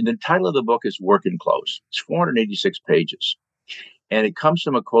the title of the book is Working Clothes. It's 486 pages. And it comes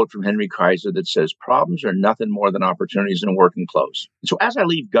from a quote from Henry Kaiser that says, problems are nothing more than opportunities in working clothes. So as I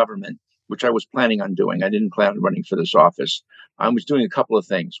leave government, which I was planning on doing, I didn't plan on running for this office. I was doing a couple of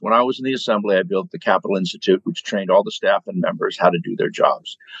things. When I was in the Assembly, I built the Capitol Institute, which trained all the staff and members how to do their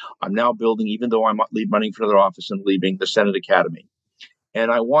jobs. I'm now building, even though I'm running for another office and leaving, the Senate Academy. And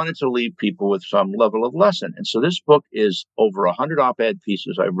I wanted to leave people with some level of lesson. And so this book is over 100 op-ed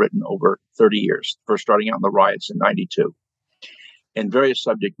pieces I've written over 30 years, first starting out in the riots in 92, and various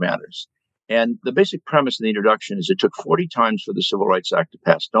subject matters. And the basic premise in the introduction is it took 40 times for the Civil Rights Act to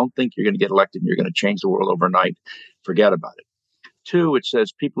pass. Don't think you're going to get elected and you're going to change the world overnight. Forget about it. 2, it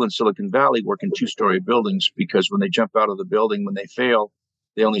says people in Silicon Valley work in 2-story buildings because when they jump out of the building, when they fail,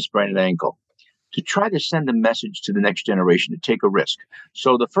 they only sprain an ankle. To try to send a message to the next generation, to take a risk.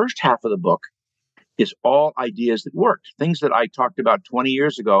 So the first half of the book is all ideas that worked, things that I talked about 20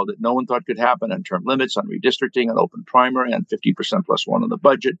 years ago that no one thought could happen on term limits, on redistricting, on open primary, on 50% plus one on the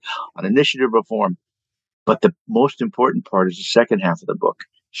budget, on initiative reform. But the most important part is the second half of the book,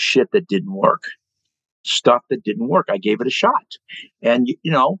 shit that didn't work. Stuff that didn't work. I gave it a shot. And,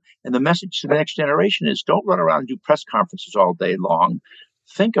 and the message to the next generation is don't run around and do press conferences all day long.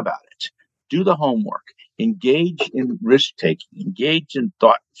 Think about it. Do the homework, engage in risk-taking, engage in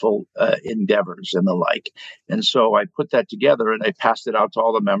thoughtful endeavors and the like. And so I put that together and I passed it out to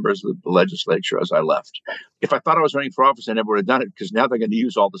all the members of the legislature as I left. If I thought I was running for office, I never would have done it because now they're going to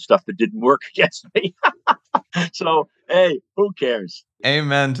use all the stuff that didn't work against me. So, hey, who cares?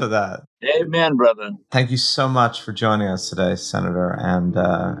 Amen to that. Amen, brother. Thank you so much for joining us today, Senator,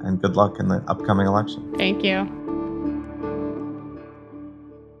 and good luck in the upcoming election. Thank you.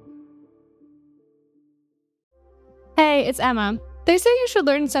 Hey, it's Emma. They say you should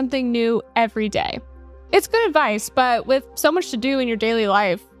learn something new every day. It's good advice, but with so much to do in your daily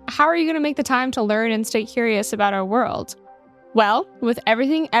life, how are you going to make the time to learn and stay curious about our world? Well, with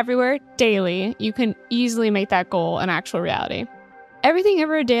Everything Everywhere Daily, you can easily make that goal an actual reality. Everything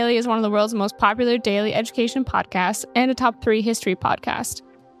Everywhere Daily is one of the world's most popular daily education podcasts and a top 3 history podcast.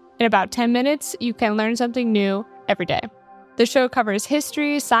 In about 10 minutes, you can learn something new every day. The show covers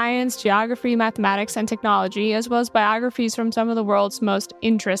history, science, geography, mathematics, and technology, as well as biographies from some of the world's most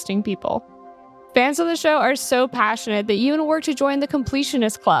interesting people. Fans of the show are so passionate that even work to join the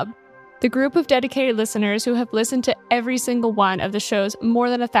Completionist Club, the group of dedicated listeners who have listened to every single one of the show's more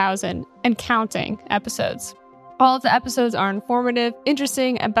than 1,000 and counting episodes. All of the episodes are informative,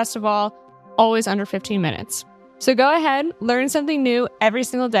 interesting, and best of all, always under 15 minutes. So go ahead, learn something new every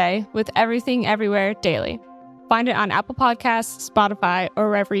single day with Everything Everywhere Daily. Find it on Apple Podcasts, Spotify, or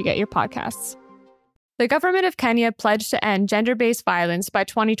wherever you get your podcasts. The government of Kenya pledged to end gender-based violence by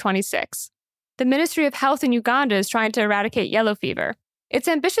 2026. The Ministry of Health in Uganda is trying to eradicate yellow fever. It's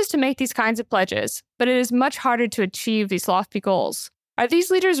ambitious to make these kinds of pledges, but it is much harder to achieve these lofty goals. Are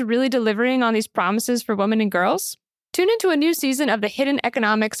these leaders really delivering on these promises for women and girls? Tune into a new season of The Hidden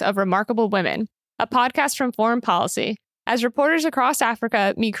Economics of Remarkable Women, a podcast from Foreign Policy, as reporters across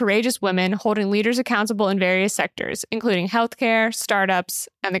Africa meet courageous women holding leaders accountable in various sectors, including healthcare, startups,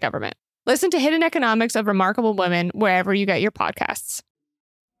 and the government. Listen to Hidden Economics of Remarkable Women wherever you get your podcasts.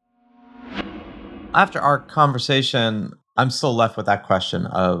 After our conversation, I'm still left with that question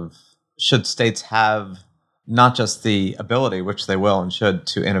of should states have not just the ability, which they will and should,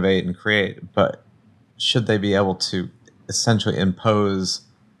 to innovate and create, but should they be able to essentially impose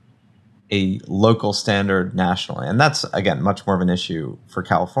a local standard nationally? And that's, again, much more of an issue for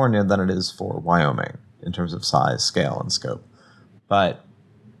California than it is for Wyoming in terms of size, scale, and scope. But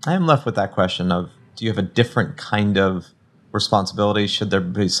I am left with that question of, do you have a different kind of responsibility? Should there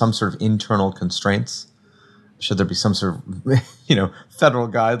be some sort of internal constraints? Should there be some sort of, federal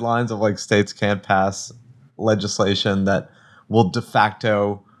guidelines of like states can't pass legislation that will de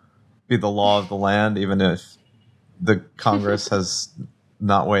facto be the law of the land, even if the Congress has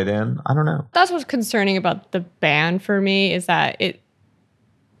not weighed in? I don't know. That's what's concerning about the ban for me, is that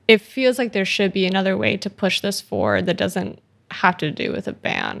it feels like there should be another way to push this forward that doesn't have to do with a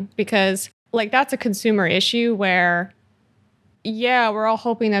ban, because that's a consumer issue where, yeah, we're all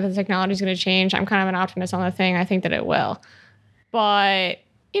hoping that the technology is going to change. I'm kind of an optimist on the thing. I think that it will. But,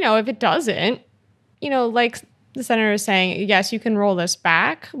 if it doesn't, like the senator is saying, yes, you can roll this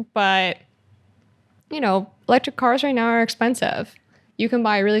back, but electric cars right now are expensive. You can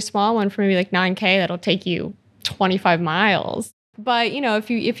buy a really small one for maybe like $9,000 that'll take you 25 miles. But,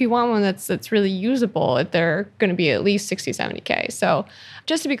 if you want one that's really usable, they're going to be at least $60,000, $70,000. So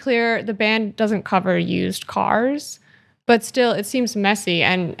just to be clear, the ban doesn't cover used cars, but still it seems messy.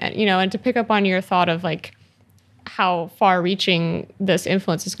 And to pick up on your thought of like how far-reaching this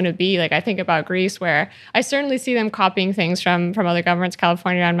influence is going to be. Like, I think about Greece, where I certainly see them copying things from other governments.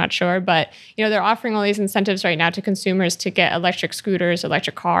 California, I'm not sure, but they're offering all these incentives right now to consumers to get electric scooters,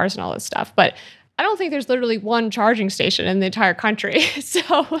 electric cars, and all this stuff. But I don't think there's literally one charging station in the entire country.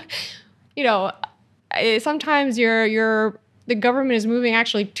 So, sometimes the government is moving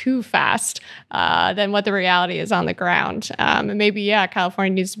actually too fast than what the reality is on the ground. And maybe,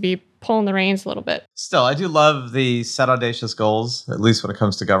 California needs to be pulling the reins a little bit. Still, I do love the set audacious goals, at least when it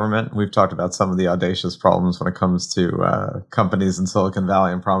comes to government. We've talked about some of the audacious problems when it comes to companies in Silicon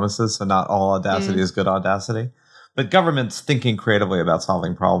Valley and promises. So not all audacity is good audacity. But government's thinking creatively about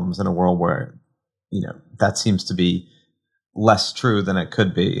solving problems in a world where, that seems to be less true than it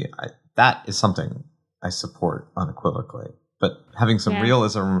could be. That is something I support unequivocally. But having some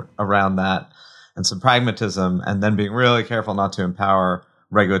realism around that and some pragmatism, and then being really careful not to empower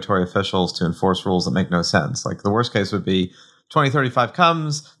regulatory officials to enforce rules that make no sense. Like, the worst case would be 2035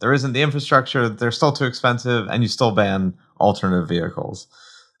 comes, there isn't the infrastructure, they're still too expensive, and you still ban alternative vehicles.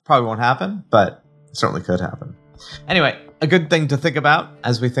 Probably won't happen, but it certainly could happen. Anyway, a good thing to think about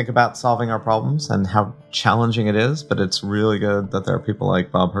as we think about solving our problems and how challenging it is, but it's really good that there are people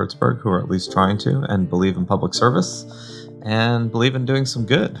like Bob Hertzberg who are at least trying to and believe in public service and believe in doing some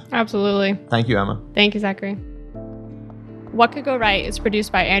good. Absolutely. Thank you, Emma. Thank you, Zachary. What Could Go Right is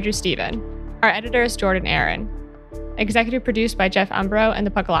produced by Andrew Steven. Our editor is Jordan Aaron. Executive produced by Jeff Umbro and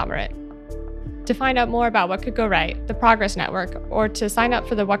The Puckalomerate. To find out more about What Could Go Right, the Progress Network, or to sign up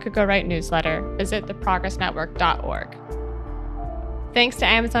for the What Could Go Right newsletter, visit theprogressnetwork.org. Thanks to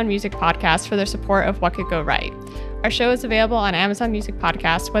Amazon Music Podcast for their support of What Could Go Right. Our show is available on Amazon Music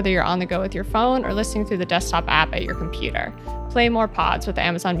Podcast, whether you're on the go with your phone or listening through the desktop app at your computer. Play more pods with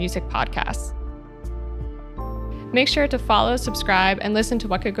Amazon Music Podcasts. Make sure to follow, subscribe, and listen to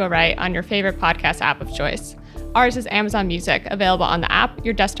What Could Go Right on your favorite podcast app of choice. Ours is Amazon Music, available on the app,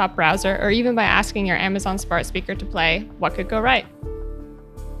 your desktop browser, or even by asking your Amazon smart speaker to play What Could Go Right.